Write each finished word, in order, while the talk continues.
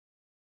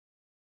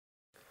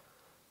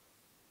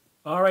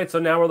Alright, so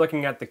now we're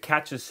looking at the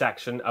catches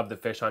section of the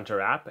Fishhunter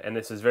app, and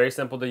this is very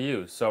simple to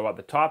use. So at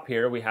the top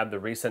here, we have the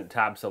recent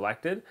tab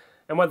selected,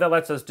 and what that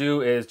lets us do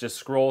is just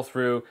scroll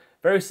through,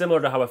 very similar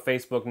to how a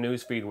Facebook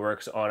newsfeed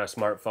works on a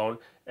smartphone,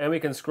 and we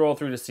can scroll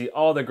through to see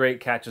all the great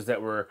catches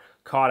that were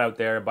caught out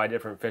there by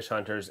different fish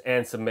hunters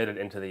and submitted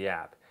into the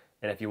app.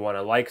 And if you want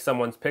to like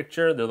someone's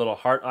picture, the little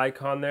heart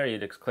icon there, you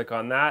just click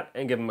on that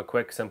and give them a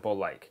quick, simple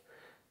like.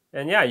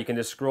 And yeah, you can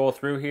just scroll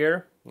through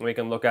here, and we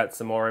can look at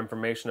some more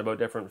information about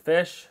different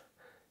fish.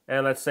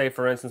 And let's say,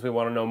 for instance, we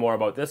want to know more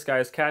about this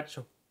guy's catch.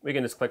 We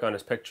can just click on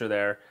his picture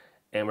there,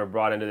 and we're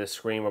brought into this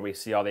screen where we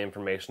see all the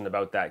information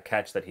about that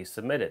catch that he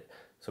submitted.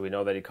 So we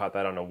know that he caught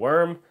that on a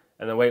worm,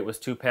 and the weight was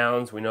 2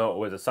 pounds. We know it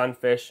was a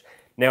sunfish.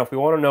 Now, if we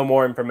want to know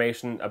more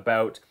information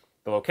about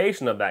the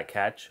location of that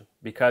catch,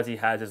 because he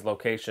has his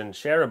location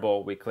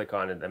shareable, we click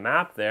on the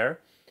map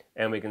there,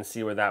 and we can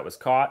see where that was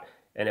caught.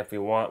 And if we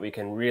want, we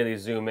can really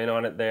zoom in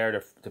on it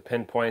there to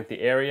pinpoint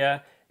the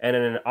area. And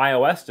in an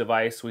iOS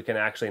device, we can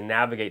actually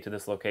navigate to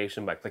this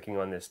location by clicking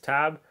on this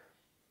tab.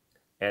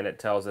 And it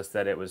tells us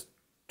that it was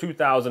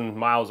 2,000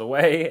 miles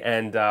away.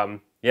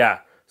 And yeah,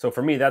 so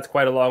for me, that's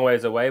quite a long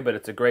ways away, but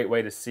it's a great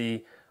way to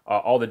see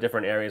all the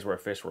different areas where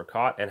fish were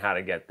caught and how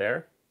to get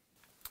there.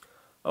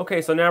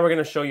 Okay, so now we're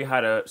going to show you how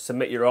to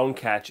submit your own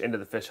catch into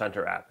the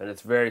Fishhunter app, and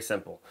it's very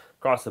simple.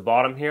 Across the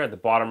bottom here, at the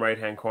bottom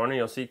right-hand corner,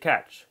 you'll see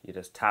catch. You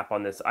just tap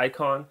on this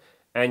icon,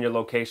 and your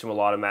location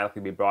will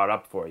automatically be brought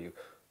up for you.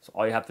 So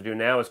all you have to do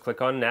now is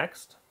click on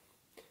next,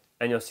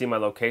 and you'll see my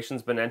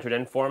location's been entered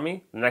in for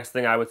me. The next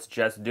thing I would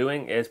suggest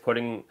doing is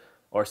putting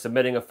or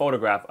submitting a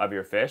photograph of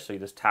your fish. So you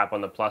just tap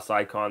on the plus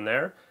icon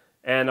there,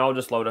 and I'll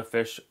just load a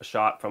fish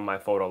shot from my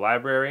photo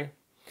library.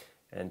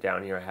 And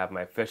down here I have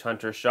my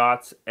Fishhunter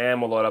shots,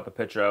 and we'll load up a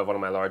picture of one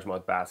of my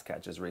largemouth bass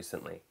catches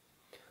recently.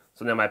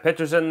 So now my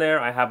picture's in there,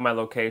 I have my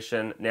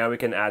location. Now we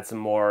can add some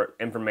more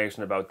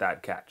information about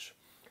that catch.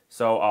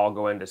 So I'll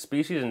go into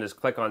species and just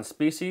click on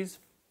species.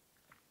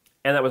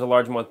 And that was a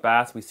largemouth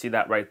bass. We see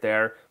that right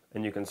there,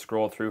 and you can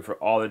scroll through for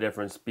all the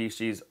different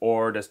species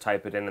or just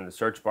type it in the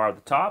search bar at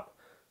the top.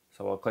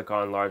 So we'll click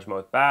on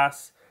largemouth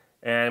bass,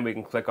 and we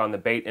can click on the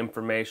bait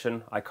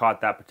information. I caught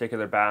that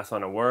particular bass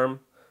on a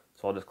worm,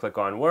 so I'll just click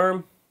on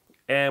worm,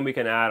 and we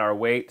can add our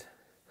weight.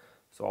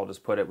 So I'll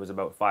just put it was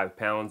about 5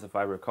 pounds if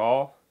I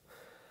recall.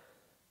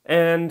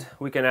 And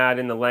we can add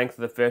in the length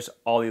of the fish.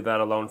 I'll leave that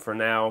alone for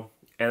now.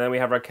 And then we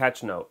have our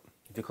catch note.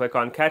 If you click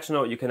on catch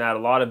note, you can add a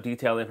lot of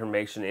detailed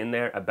information in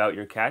there about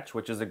your catch,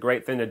 which is a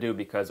great thing to do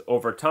because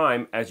over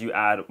time, as you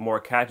add more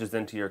catches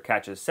into your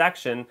catches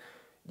section,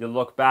 you'll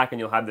look back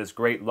and you'll have this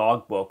great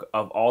logbook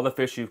of all the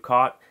fish you've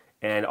caught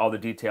and all the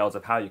details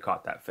of how you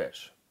caught that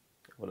fish.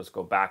 We'll just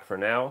go back for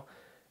now.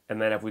 And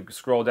then if we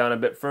scroll down a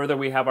bit further,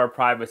 we have our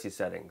privacy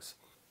settings.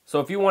 So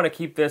if you want to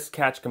keep this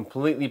catch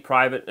completely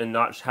private and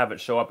not have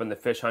it show up in the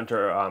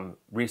Fishhunter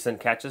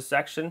recent catches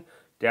section,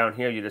 down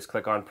here you just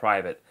click on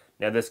private.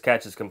 Now this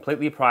catch is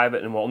completely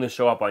private and will only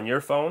show up on your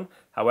phone.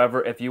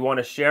 However, if you want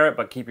to share it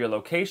but keep your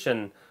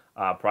location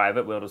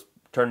private, we'll just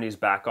turn these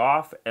back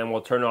off and we'll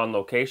turn on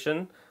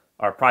location.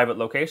 Our private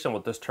location,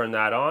 we'll just turn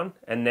that on.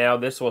 And now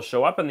this will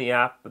show up in the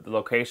app, but the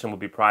location will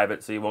be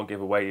private so you won't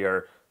give away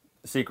your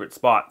secret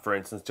spot, for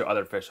instance, to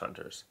other fish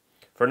hunters.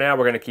 For now,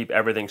 we're going to keep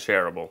everything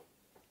shareable.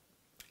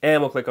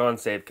 And we'll click on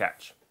Save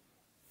Catch.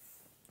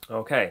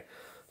 Okay,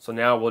 so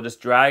now we'll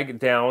just drag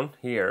down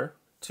here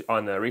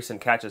on the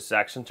recent catches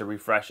section to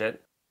refresh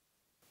it.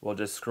 We'll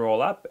just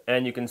scroll up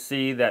and you can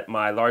see that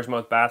my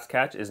largemouth bass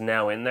catch is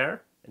now in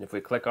there. And if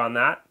we click on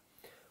that,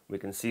 we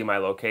can see my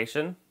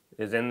location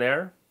is in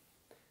there.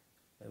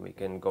 And we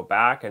can go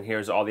back and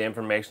here's all the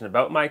information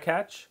about my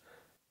catch.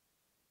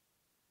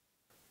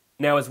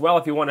 Now as well,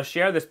 if you want to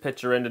share this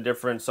picture into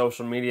different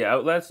social media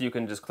outlets, you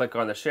can just click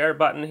on the share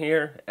button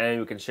here and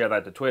you can share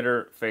that to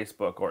Twitter,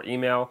 Facebook, or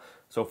email.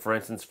 So for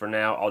instance, for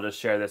now, I'll just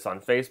share this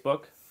on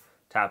Facebook.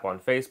 Tap on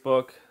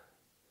Facebook,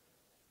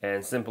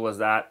 and simple as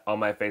that, all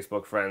my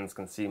Facebook friends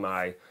can see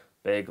my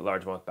big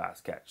largemouth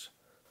bass catch.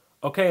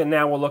 Okay, and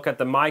now we'll look at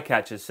the My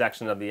Catches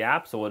section of the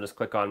app. So we'll just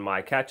click on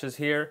My Catches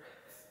here.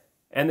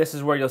 And this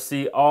is where you'll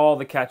see all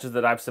the catches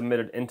that I've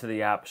submitted into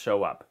the app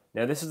show up.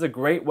 Now this is a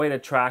great way to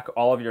track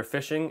all of your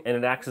fishing, and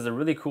it acts as a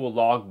really cool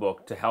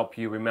logbook to help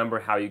you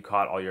remember how you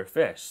caught all your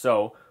fish.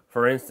 So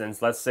for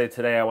instance, let's say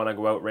today I want to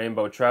go out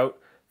rainbow trout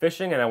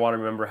fishing and I want to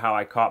remember how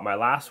I caught my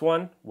last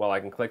one. Well,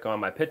 I can click on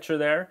my picture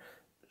there,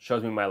 it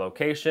shows me my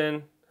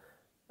location,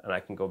 and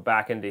I can go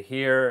back into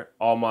here.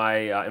 All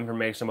my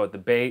information about the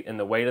bait and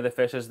the weight of the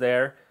fish is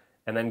there.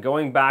 And then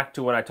going back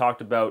to when I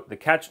talked about the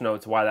catch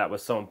notes, why that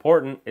was so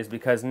important is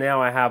because now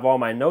I have all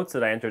my notes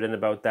that I entered in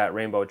about that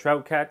rainbow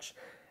trout catch,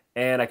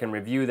 and I can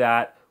review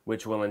that,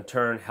 which will in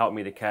turn help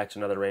me to catch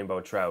another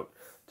rainbow trout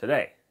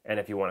today. And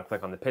if you want to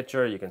click on the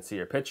picture, you can see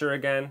your picture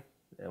again,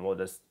 and we'll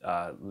just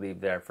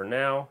leave there for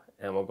now,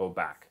 and we'll go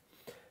back.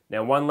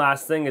 Now one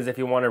last thing is if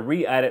you want to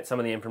re-edit some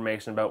of the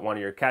information about one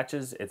of your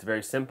catches, it's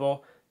very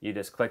simple. You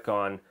just click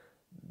on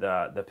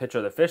the picture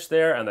of the fish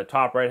there, and the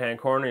top right hand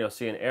corner you'll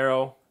see an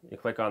arrow. You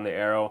click on the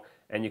arrow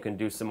and you can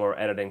do some more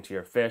editing to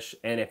your fish.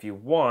 And if you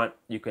want,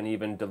 you can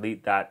even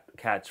delete that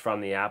catch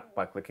from the app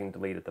by clicking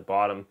delete at the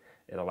bottom.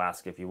 It'll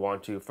ask if you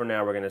want to. For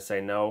now, we're going to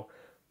say no,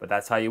 but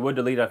that's how you would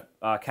delete a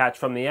catch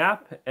from the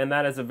app. And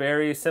that is a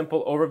very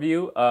simple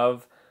overview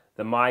of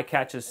the My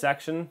Catches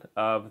section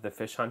of the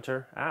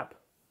Fishhunter app.